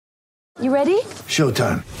You ready?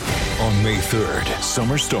 Showtime. On May 3rd,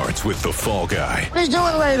 summer starts with The Fall Guy. Let's do it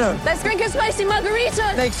later. Let's drink a spicy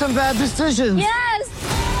margarita. Make some bad decisions. Yes.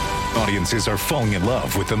 Audiences are falling in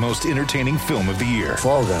love with the most entertaining film of the year.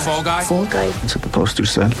 Fall Guy. Fall Guy? Fall Guy. That's what the poster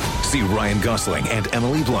said. See Ryan Gosling and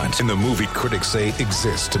Emily Blunt in the movie critics say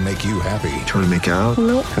exists to make you happy. Trying to make it out?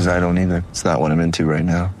 Nope. Because I don't either. It's not what I'm into right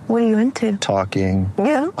now. What are you into? Talking.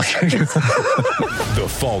 Yeah. The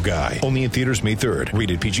Fall Guy. Only in theaters May 3rd.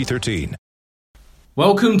 Rated PG-13.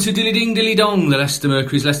 Welcome to Dilly Ding Dilly Dong, the Leicester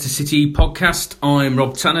Mercury's Leicester City podcast. I'm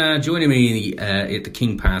Rob Tanner. Joining me at the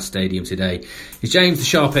King Power Stadium today is James the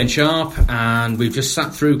Sharp End Sharp, and we've just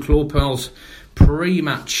sat through Claude Puel's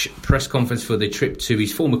pre-match press conference for the trip to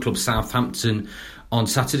his former club Southampton on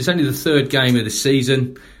Saturday. It's only the third game of the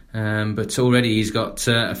season, but already he's got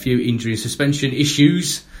a few injury and suspension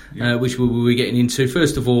issues, which we'll be getting into.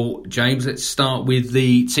 First of all, James, let's start with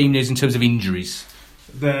the team news in terms of injuries.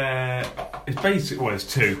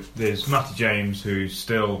 It's two. There's Matty James, who's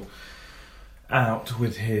still out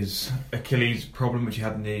with his Achilles problem, which he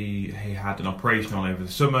had an operation on over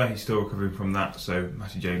the summer. He's still recovering from that, so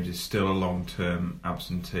Matty James is still a long-term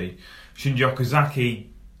absentee. Shinji Okazaki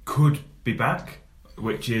could be back,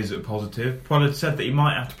 which is a positive. Puel had said that he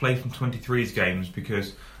might have to play from 23's games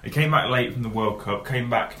because he came back late from the World Cup, came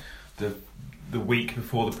back the week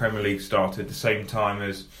before the Premier League started, the same time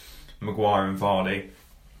as Maguire and Vardy.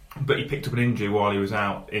 But he picked up an injury while he was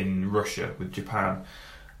out in Russia with Japan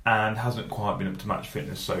and hasn't quite been up to match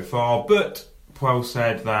fitness so far. But Puel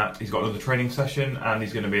said that he's got another training session and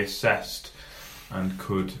he's going to be assessed and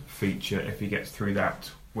could feature if he gets through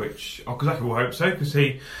that, which Okazaki will hope so, because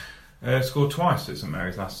he scored twice at St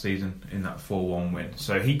Mary's last season in that 4-1 win.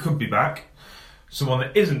 So he could be back. Someone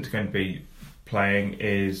that isn't going to be playing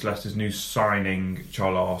is Leicester's new signing,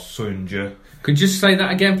 Çağlar Soyuncu. Could you just say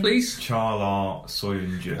that again, please? Çağlar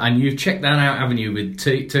Soyuncu. And you've checked that out, haven't you, with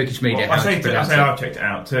Turkish media? Well, I say I've checked it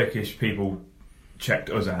out. Turkish people checked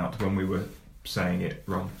us out when we were saying it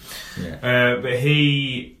wrong. Yeah. But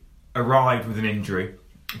he arrived with an injury,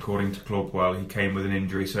 according to Claude Puel. He came with an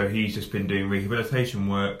injury, so he's just been doing rehabilitation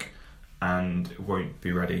work and won't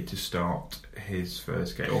be ready to start his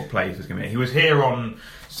first game or play his first game. He was here on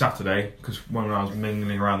Saturday because when I was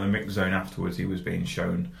mingling around the mix zone afterwards, he was being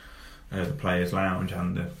shown the players' lounge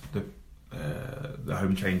and the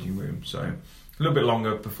home changing room. So a little bit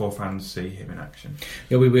longer before fans see him in action.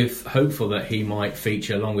 Yeah, we were hopeful that he might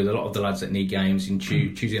feature along with a lot of the lads that need games in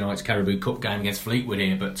Tuesday night's Carabao Cup game against Fleetwood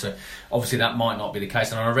here, but obviously that might not be the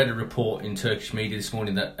case. And I read a report in Turkish media this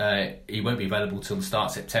morning that he won't be available till the start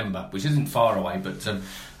of September, which isn't far away, but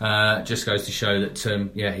just goes to show that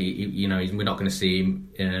we're not going to see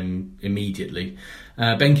him immediately.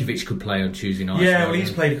 Benkovic could play on Tuesday night. Yeah, well,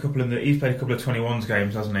 he's played a couple of 21s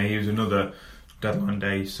games, hasn't he? He was another deadline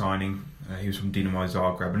day signing. He was from Dinamo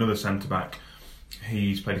Zagreb, another centre back.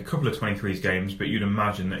 He's played a couple of 23s games, but you'd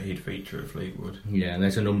imagine that he'd feature at Fleetwood. Yeah, and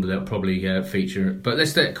there's a number that'll probably feature. But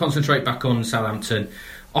let's concentrate back on Southampton.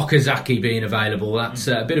 Okazaki being available, that's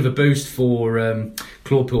a bit of a boost for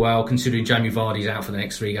Claude Puel, considering Jamie Vardy's out for the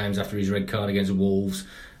next 3 games after his red card against Wolves.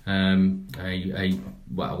 We've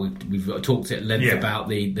talked at length about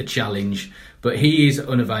the challenge, but he is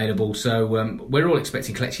unavailable, so we're all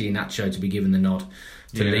expecting Kelechi Iheanacho to be given the nod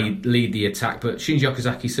to lead the attack, but Shinji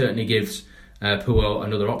Okazaki certainly gives Puel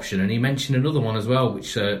another option, and he mentioned another one as well,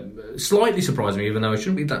 which slightly surprised me, even though I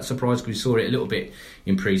shouldn't be that surprised because we saw it a little bit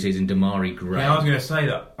in pre-season, Demarai Gray. Yeah, I was going to say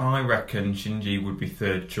that I reckon Shinji would be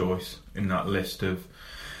third choice in that list of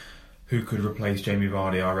who could replace Jamie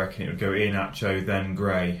Vardy. I reckon it would go Iheanacho, then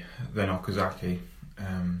Gray, then Okazaki.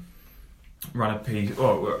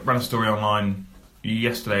 Ran a story online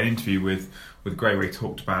yesterday, an interview with Gray, where he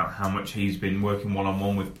talked about how much he's been working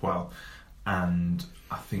one-on-one with Puel, and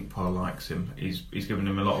I think Puel likes him. He's given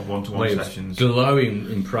him a lot of one-to-one sessions.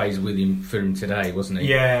 Glowing in praise with him for him today, wasn't he?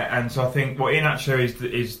 Yeah, and so I think Iheanacho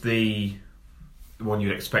is the one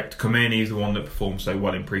you'd expect to come in. He's the one that performed so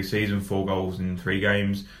well in pre-season, 4 goals in 3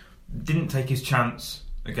 games. Didn't take his chance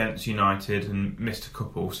against United and missed a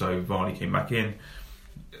couple, so Vardy came back in.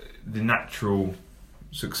 The natural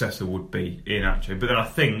successor would be Iheanacho, but then I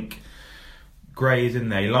think Gray is in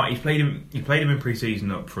there. He played him in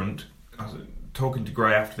pre-season up front. I was talking to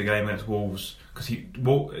Gray after the game against Wolves because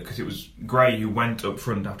it was Gray who went up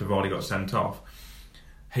front after Vardy got sent off.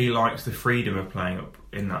 He likes the freedom of playing up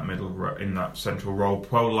in that in that central role.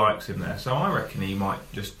 Puel likes him there, so I reckon he might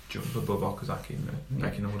just jump above Okazaki in the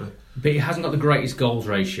pecking order. But he hasn't got the greatest goals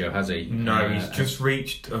ratio, has he? No, he's just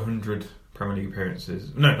reached 100 Premier League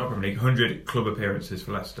appearances. No, not Premier League. 100 club appearances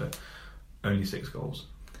for Leicester. Only 6 goals.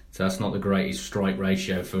 So that's not the greatest strike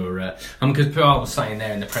ratio for... because Puel was saying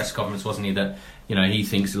there in the press conference, wasn't he, that he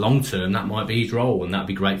thinks long term that might be his role, and that'd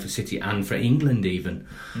be great for City and for England even.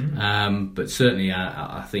 But certainly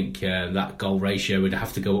I think that goal ratio would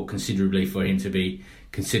have to go up considerably for him to be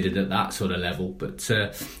considered at that sort of level. But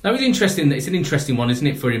that was interesting. It's an interesting one, isn't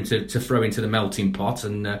it, for him to throw into the melting pot.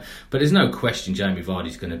 And but there's no question Jamie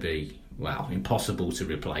Vardy's going to be, well, impossible to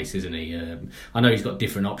replace, isn't he? I know he's got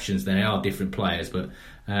different options. They are different players, but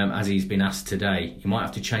as he's been asked today, you might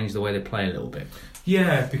have to change the way they play a little bit.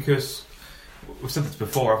 Yeah, because we've said this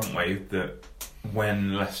before, haven't we, that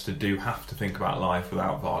when Leicester do have to think about life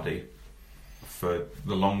without Vardy for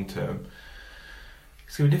the long term,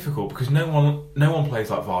 it's going to be difficult because no one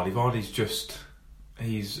plays like Vardy. Vardy's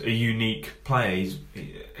he's a unique player.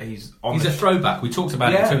 He's a throwback. We talked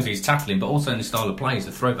about it in terms of his tackling, but also in the style of play, he's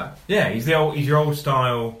a throwback. Yeah, he's your old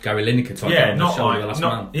style Gary Lineker type. Yeah, not like the last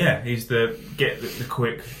man. Yeah, he's the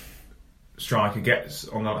quick striker, gets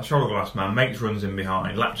on the shoulder of the last man, makes runs in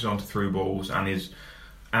behind, latches onto through balls, and is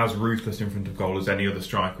as ruthless in front of goal as any other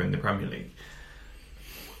striker in the Premier League.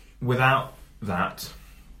 Without that,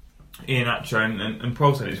 Iheanacho and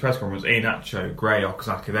Paul said in his press conference, Iheanacho, Gray,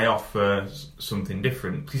 Okazaki, they offer something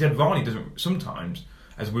different. He said Vardy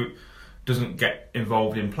doesn't get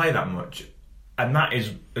involved in play that much, and that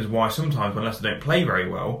is why sometimes when Leicester don't play very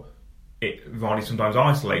well, Vardy's sometimes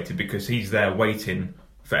isolated because he's there waiting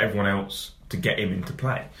for everyone else to get him into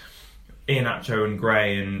play. Iheanacho and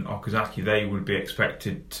Gray and Okazaki, they would be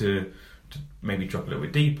expected to maybe drop a little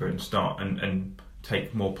bit deeper and start and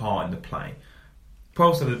take more part in the play.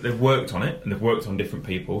 Paul said that they've worked on it and they've worked on different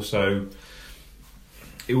people, so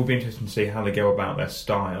it will be interesting to see how they go about their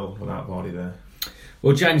style without Vardy there.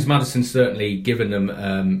 Well, James Maddison's certainly given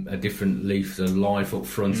them a different leaf of life up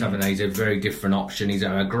front, haven't they? He's a very different option. He's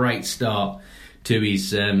had a great start to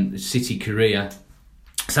his City career.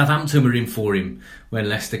 Southampton were in for him when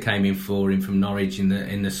Leicester came in for him from Norwich in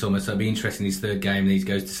the summer, so it'll be interesting his third game. He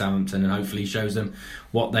goes to Southampton and hopefully shows them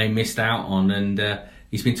what they missed out on. And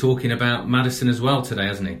he's been talking about Maddison as well today,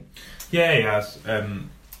 hasn't he? Yeah, he has.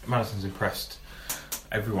 Maddison's impressed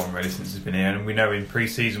everyone really since he's been here, and we know in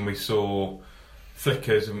pre-season we saw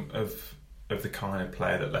flickers of the kind of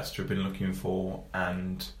player that Leicester have been looking for,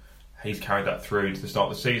 and he's carried that through into the start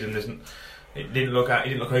of the season. He didn't look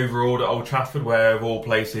overawed at Old Trafford, where of all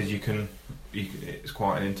places it's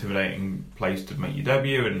quite an intimidating place to make your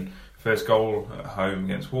debut, and first goal at home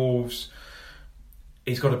against Wolves.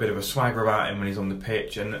 He's got a bit of a swagger about him when he's on the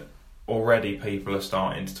pitch, and already people are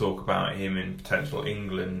starting to talk about him in potential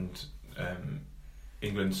England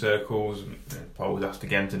circles. Paul was asked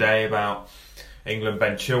again today about England.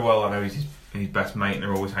 Ben Chilwell, I know he's his best mate and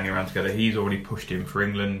they're always hanging around together. He's already pushed him for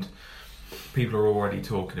England. People are already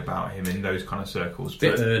talking about him in those kind of circles. A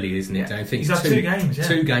bit early, isn't it? Yeah. Don't think he's had 2 games. Yeah.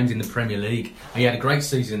 2 games in the Premier League. He had a great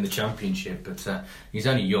season in the Championship, but he's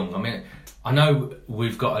only young. I mean, I know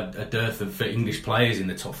we've got a dearth of English players in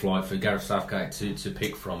the top flight for Gareth Southgate to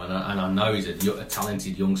pick from, and I know he's a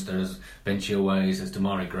talented youngster as Ben Chilwell is, as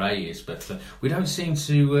Demarai Gray is, but we don't seem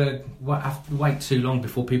to have to wait too long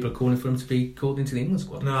before people are calling for him to be called into the England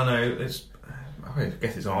squad. No, I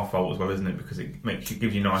guess it's our fault as well, isn't it? Because it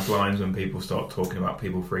gives you nice lines when people start talking about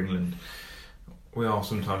people for England. We are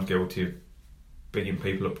sometimes guilty of bigging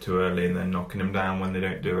people up too early and then knocking them down when they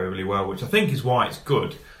don't do overly well, which I think is why it's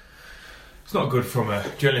good. It's not good from a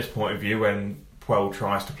journalist point of view when Puel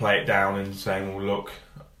tries to play it down and saying, well, look,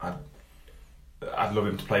 I'd love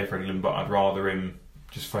him to play for England, but I'd rather him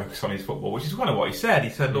just focus on his football, which is kind of what he said. He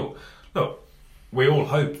said, look, we all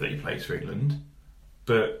hope that he plays for England,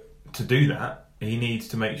 but to do that, he needs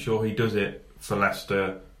to make sure he does it for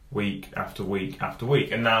Leicester week after week after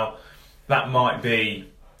week. And now, that might be...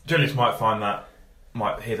 Journalists might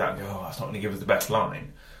hear that and go, oh, that's not going to give us the best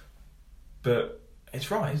line. But it's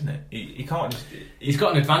right, isn't it? He can't just... He's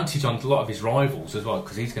got an advantage on a lot of his rivals as well,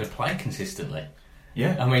 because he's going to play consistently.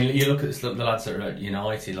 Yeah. I mean, you look at the lads that are at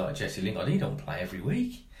United, like Jesse Lingard, he don't play every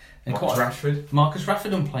week. And Marcus Rashford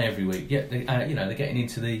don't play every week. Yeah, they're getting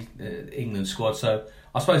into the England squad, so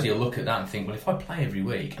I suppose you'll look at that and think, well, if I play every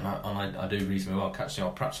week and I do reasonably well catching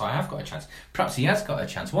up, perhaps I have got a chance. Perhaps he has got a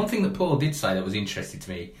chance. One thing that Paul did say that was interesting to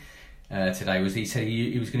me today was he said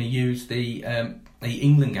he was going to use the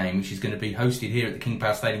England game, which is going to be hosted here at the King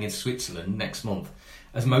Power Stadium in Switzerland next month,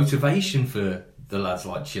 as motivation for the lads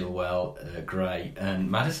like Chilwell, Gray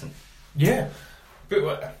and Maddison. Yeah,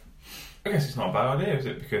 but I guess it's not a bad idea, is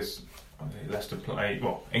it? Because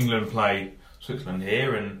England play Switzerland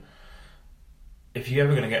here, and if you're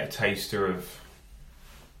ever going to get a taster of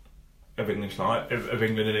English life, of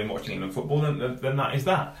England and watching England football, then that is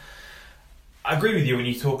that. I agree with you when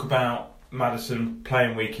you talk about Maddison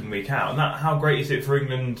playing week in, week out. And that, how great is it for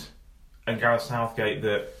England and Gareth Southgate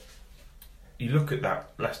that you look at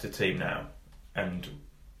that Leicester team now and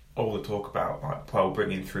all the talk about like Paul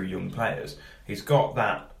bringing through young players. He's got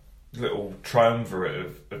that little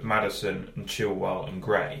triumvirate of Maddison and Chilwell and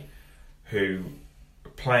Gray, who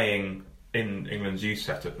are playing in England's youth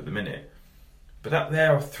setup at the minute. But that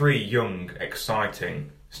there are three young,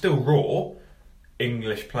 exciting, still raw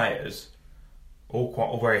English players,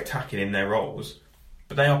 all very attacking in their roles,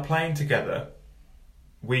 but they are playing together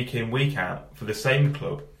week in, week out for the same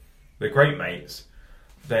club. They're great mates.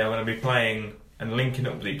 They are going to be playing and linking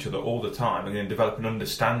up with each other all the time. They're going to develop an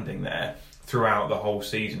understanding there throughout the whole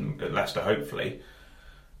season at Leicester, hopefully.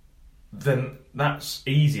 Then that's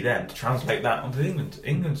easy then to translate that onto the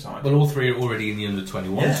England side. Well, all three are already in the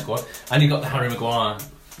under-21 squad. And you've got the Harry Maguire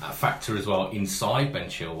factor as well inside Ben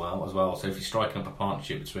Chilwell as well. So if you're striking up a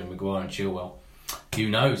partnership between Maguire and Chilwell, who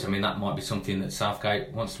knows? I mean, that might be something that Southgate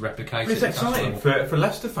wants to replicate. But it's exciting for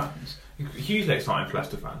Leicester fans. Hugely exciting for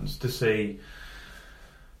Leicester fans to see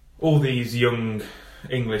all these young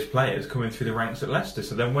English players coming through the ranks at Leicester.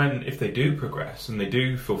 So then if they do progress and they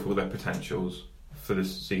do fulfil their potentials for the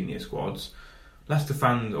senior squads, Leicester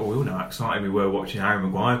fans, we all know how excited we were watching Harry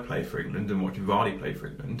Maguire play for England and watching Vardy play for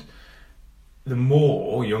England. The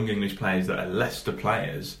more young English players that are Leicester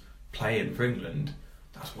players playing for England,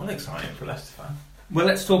 that's one exciting for a Leicester fan. Well,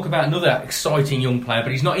 let's talk about another exciting young player,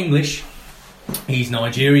 but he's not English. He's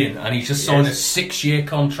Nigerian, and he's just signed a 6-year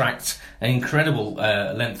contract, an incredible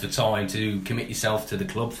length of time to commit yourself to the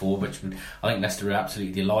club for, which I think Leicester are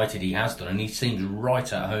absolutely delighted he has done, and he seems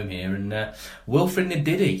right at home here. And Wilfred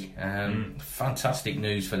Ndidi, fantastic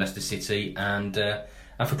news for Leicester City and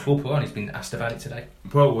for Claude Puel. He's been asked about it today.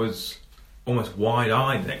 Puel was almost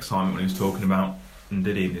wide-eyed in excitement when he was talking about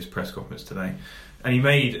Ndidi in his press conference today, and he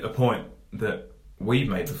made a point that we've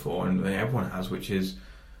made before, and everyone has, which is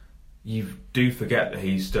you do forget that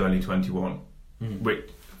he's still only 21,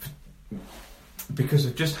 because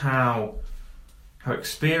of just how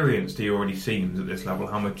experienced he already seems at this level,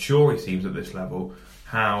 how mature he seems at this level,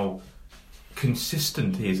 how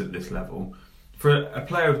consistent he is at this level. For a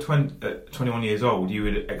player of 21 years old, you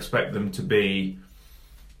would expect them to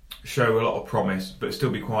show a lot of promise, but still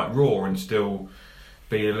be quite raw and still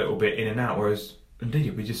be a little bit in and out, whereas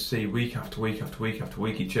indeed we just see week after week after week after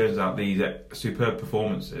week he churns out these superb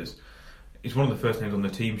performances. He's one of the first names on the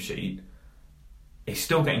team sheet. He's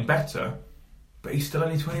still getting better, but he's still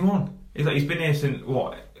only 21. He's been here since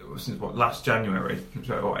last January,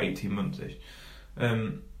 so 18 months-ish.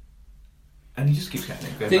 And he just keeps getting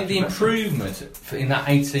it. The improvement in that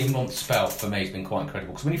 18-month spell for me has been quite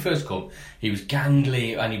incredible, because when he first came, he was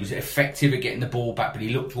gangly and he was effective at getting the ball back, but he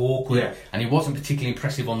looked awkward and he wasn't particularly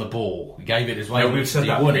impressive on the ball. He gave it as well. We've said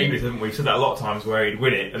that for English, haven't we? We've said that a lot of times, where he'd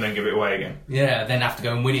win it and then give it away again. Yeah, then have to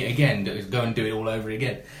go and win it again, go and do it all over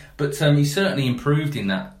again. But he's certainly improved in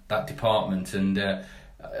that department, and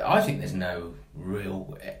I think there's no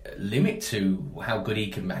real limit to how good he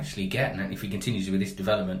can actually get, and if he continues with this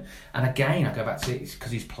development. And again, I go back to it, because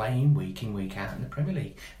he's playing week in, week out in the Premier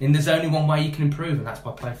League, and there's only one way you can improve, and that's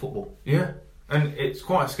by playing football. Yeah, and it's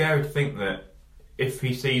quite scary to think that if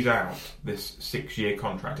he sees out this 6-year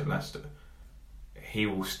contract at Leicester, he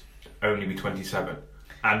will only be 27,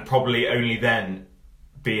 and probably only then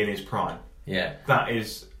be in his prime. Yeah, that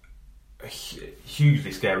is a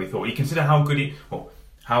hugely scary thought. You consider how good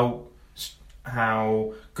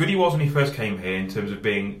how good he was when he first came here in terms of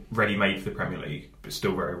being ready-made for the Premier League, but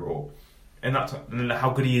still very raw. And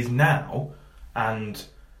how good he is now, and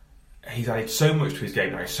he's added so much to his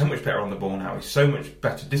game now. He's so much better on the ball now. He's so much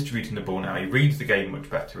better distributing the ball now. He reads the game much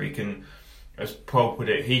better. He can, as Paul put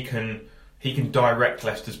it, he can direct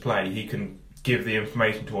Leicester's play. He can give the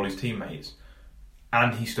information to all his teammates.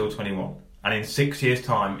 And he's still 21. And in 6 years'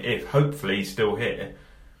 time, if hopefully he's still here,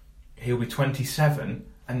 he'll be 27.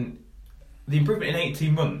 And the improvement in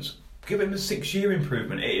 18 months, give him a 6-year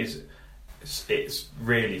improvement. It's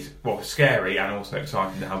really scary and also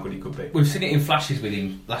exciting how good he could be. We've seen it in flashes with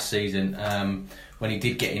him last season, when he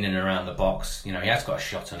did get in and around the box. He has got a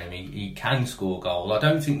shot on him. He can score goals. I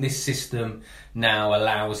don't think this system now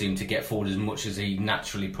allows him to get forward as much as he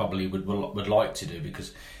naturally probably would like to do,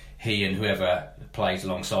 because he and whoever plays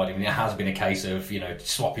alongside him, and it has been a case of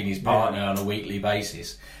swapping his partner on a weekly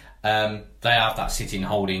basis. They have that sitting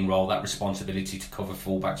holding role, that responsibility to cover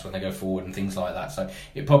fullbacks when they go forward and things like that. So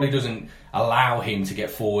it probably doesn't allow him to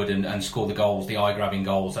get forward and score the goals, the eye-grabbing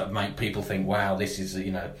goals that make people think, "Wow, this is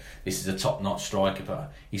a top-notch striker."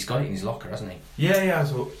 But he's got it in his locker, hasn't he? Yeah.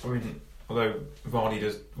 So, although Vardy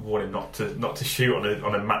does warn him not to shoot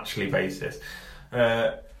on a matchly basis,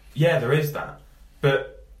 there is that.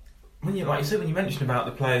 But when you mentioned about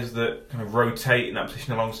the players that kind of rotate in that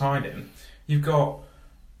position alongside him, you've got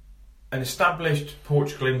an established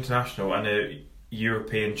Portugal international and a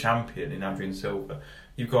European champion in Adrian Silva.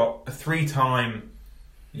 You've got a 3-time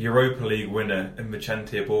Europa League winner in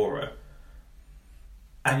Vicente Iborra,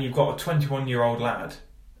 and you've got a 21-year-old lad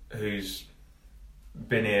who's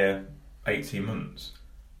been here 18 months.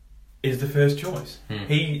 Is the first choice.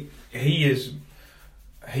 He's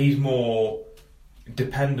more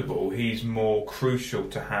dependable. He's more crucial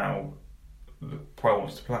to how the player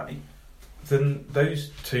wants to play than those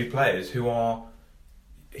two players who are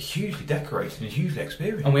hugely decorated and hugely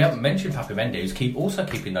experienced. And we haven't mentioned Papiamendi, who's also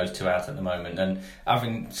keeping those two out at the moment. And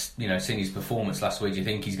having seen his performance last week, do you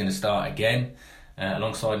think he's going to start again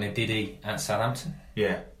alongside Ndidi at Southampton?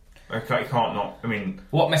 Yeah. I can't not. I mean,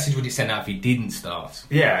 what message would it send out if he didn't start?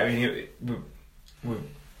 Yeah, I mean,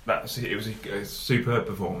 it was a superb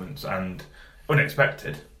performance and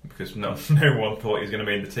unexpected because no one thought he was going to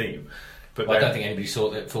be in the team. But I don't think anybody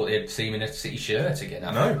thought they'd see him in a City shirt again.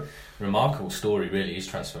 No, remarkable story, really, his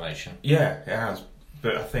transformation. Yeah, it has.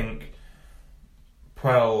 But I think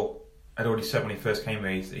Puel had already said when he first came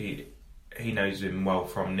here, he knows him well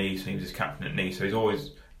from Nice, and he was his captain at Nice, so he's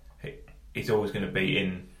always going to be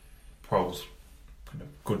in Puel's kind of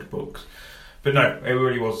good books. But no, it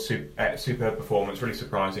really was a superb performance, really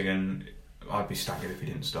surprising, and I'd be staggered if he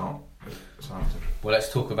didn't start at Southampton. Well,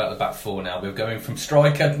 let's talk about the back four now. We're going from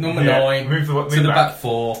striker number 9 move to the back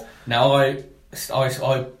four. Now, I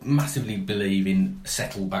massively believe in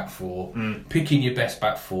settled back four, picking your best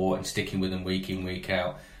back four and sticking with them week in, week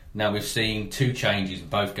out. Now, we've seen 2 changes in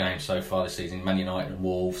both games so far this season, Man United and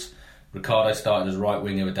Wolves. Ricardo started as right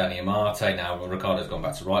winger with Danny Amate. Now Ricardo's gone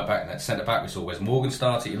back to right back, and at centre back we saw Wes Morgan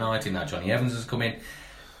start at United. Now Johnny Evans has come in.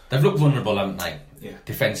 They've looked vulnerable, haven't they? Yeah.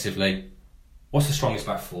 Defensively. What's the strongest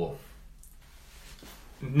back four?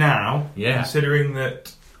 Now, considering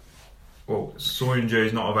that, Soyuncu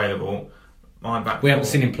is not available, my back. We haven't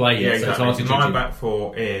seen him play yet, so it's hard to my back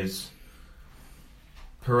four is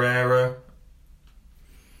Pereira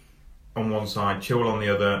on one side, Chilwell on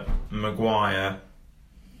the other, Maguire,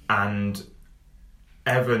 and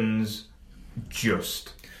Evans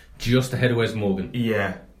just ahead of Wes Morgan.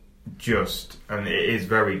 Yeah, and it is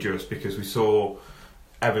very just because we saw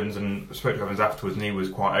Evans and spoke to Evans afterwards, and he was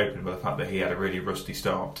quite open about the fact that he had a really rusty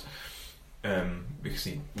start because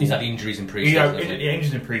he's had injuries in pre-season. He had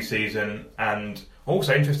injuries in pre-season, and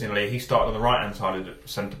also interestingly, he started on the right hand side of the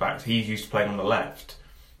centre backs. He's used to playing on the left,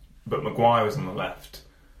 but Maguire was on the left,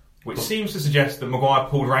 which seems to suggest that Maguire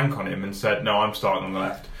pulled rank on him and said, "No, I'm starting on the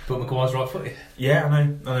left." But Maguire's right-footed. Yeah, I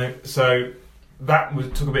know. So that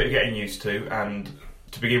took a bit of getting used to, and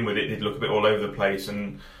to begin with, it did look a bit all over the place,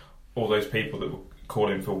 and all those people that were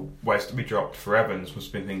calling for Wes to be dropped for Evans must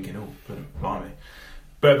have been thinking, "Oh, blimey."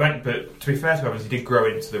 But to be fair to Evans, he did grow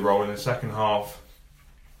into the role in the second half.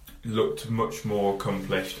 Looked much more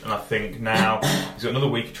accomplished, and I think now he's got another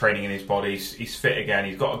week of training in his body. He's fit again.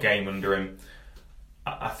 He's got a game under him.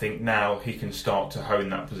 I think now he can start to hone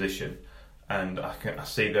that position, and I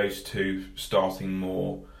see those two starting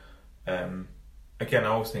more. Again, I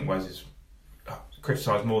always think Wes is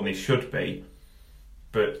criticised more than he should be,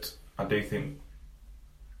 but I do think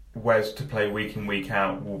Wes to play week in, week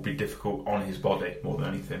out will be difficult on his body more than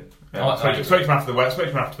anything. I spoke to him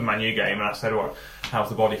after the Man U game, and I said, "How's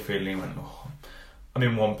the body feeling?" He went, "I'm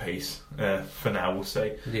in one piece for now. We'll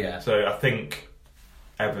see." Yeah. So I think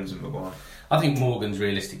Evans and Maguire. I think Morgan's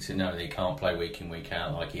realistic to know that he can't play week in, week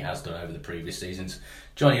out like he has done over the previous seasons.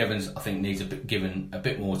 Johnny Evans, I think, needs given a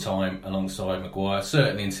bit more time alongside Maguire,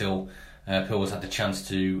 certainly until Puel's had the chance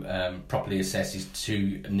to properly assess his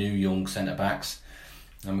 2 new young centre-backs.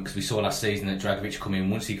 Because we saw last season that Dragovic come in,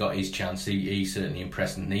 once he got his chance, he certainly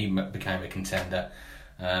impressed, and he became a contender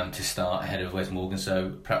to start ahead of Wes Morgan.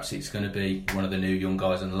 So perhaps it's going to be one of the new young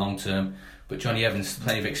guys in the long term. But Johnny Evans,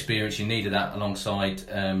 plenty of experience. You needed that alongside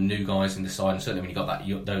new guys in the side, and certainly when you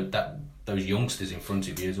got those youngsters in front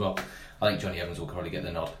of you as well. I think Johnny Evans will probably get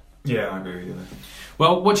the nod. Yeah, I agree with you there.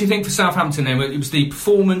 Well, what do you think for Southampton then? It was the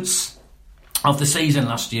performance of the season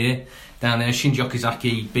last year down there. Shinji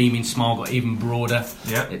Okazaki, beaming smile, got even broader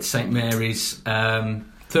at St Mary's.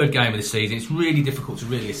 3rd game of the season. It's really difficult to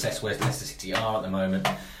really assess where Leicester City are at the moment.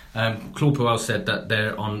 Claude Puel said that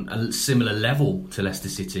they're on a similar level to Leicester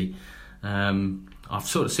City. I've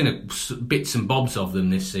sort of seen bits and bobs of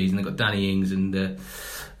them this season. They've got Danny Ings, and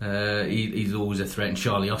he's always a threat, and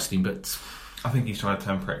Charlie Austin, but I think he's trying to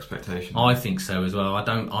temper expectations. I think so as well.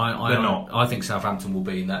 They're not. I think Southampton will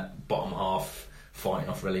be in that bottom half, fighting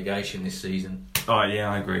off relegation this season. Oh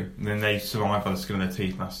yeah, I agree. And then they survived by the skin of their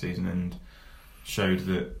teeth last season and showed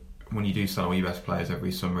that when you do sell all your best players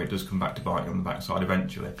every summer, it does come back to bite you on the backside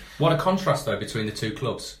eventually. What a contrast, though, between the two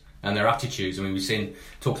clubs and their attitudes. I mean, we've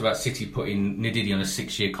talked about City putting Ndidi on a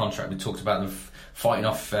 6-year contract. We talked about them fighting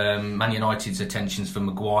off Man United's attentions for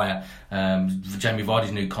Maguire, Jamie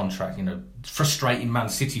Vardy's new contract. Frustrating Man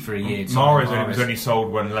City for a year. Mahrez was only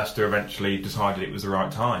sold when Leicester eventually decided it was the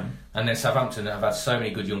right time. And then Southampton have had so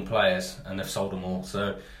many good young players, and they've sold them all.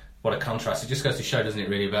 So what a contrast! It just goes to show, doesn't it,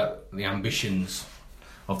 really, about the ambitions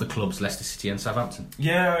of the clubs, Leicester City and Southampton.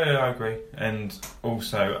 Yeah, I agree. And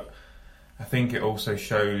also, I think it also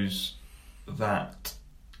shows that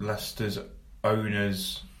Leicester's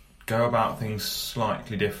owners go about things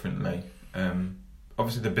slightly differently.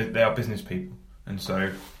 Obviously, they are business people, and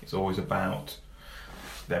so it's always about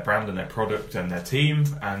their brand and their product and their team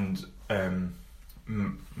and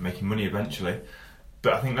making money eventually.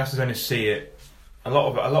 But I think Leicester's owners see it. A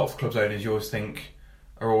lot of clubs owners, you always think,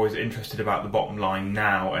 are always interested about the bottom line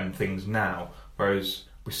now and things now, whereas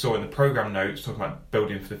we saw in the programme notes talking about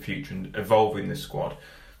building for the future and evolving this squad.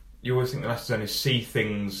 You always think the Leicester owners see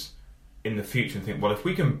things in the future and think, well, if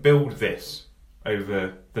we can build this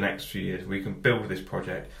over the next few years, we can build this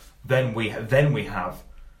project, then we have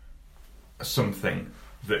something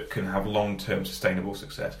that can have long-term sustainable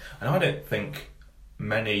success. And I don't think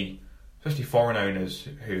many, especially foreign owners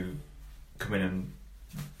who come in and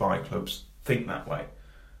buy clubs, think that way.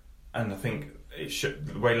 And I think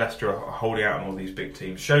the way Leicester are holding out on all these big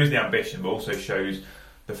teams shows the ambition, but also shows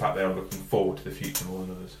the fact they are looking forward to the future more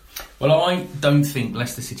than others. Well, I don't think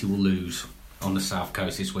Leicester City will lose on the South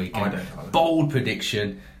Coast this weekend. I don't either. Bold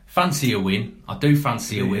prediction. Fancy a win. I do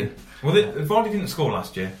fancy a win. Well, Vardy didn't score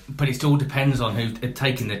last year. But it all depends on who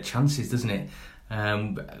taking their chances, doesn't it?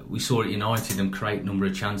 We saw at United them create a number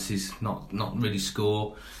of chances, not really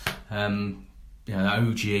score.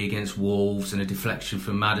 OG against Wolves and a deflection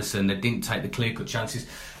from Maddison. They didn't take the clear-cut chances.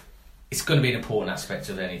 It's going to be an important aspect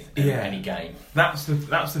of any game. That's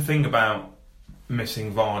the thing about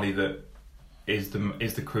missing Vardy that is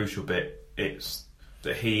the crucial bit. It's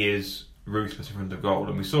that he is ruthless in front of goal,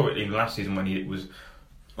 and we saw it even last season when he was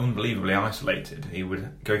unbelievably isolated. He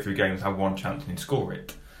would go through games, have one chance, and he'd score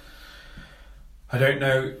it. I don't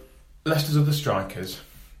know. Leicester's other strikers,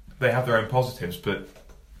 they have their own positives, but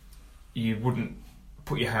you wouldn't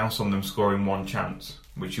put your house on them scoring one chance,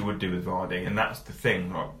 which you would do with Vardy, and that's the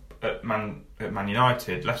thing. At Man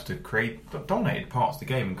United, Leicester dominated parts of the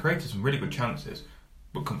game and created some really good chances,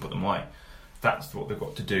 but couldn't put them away. That's what they've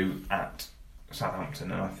got to do at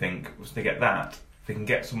Southampton, and I think once they get that, if they can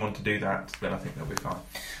get someone to do that, then I think they'll be fine.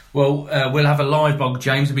 Well, we'll have a live blog.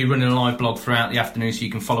 James will be running a live blog throughout the afternoon, so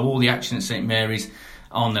you can follow all the action at St Mary's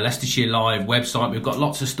on the Leicestershire Live website. We've got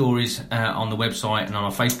lots of stories on the website and on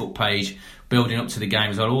our Facebook page building up to the game.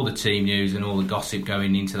 We've got all the team news and all the gossip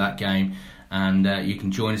going into that game. And you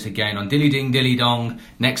can join us again on Dilly Ding Dilly Dong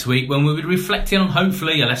next week when we'll be reflecting on,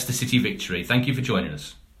 hopefully, a Leicester City victory. Thank you for joining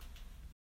us.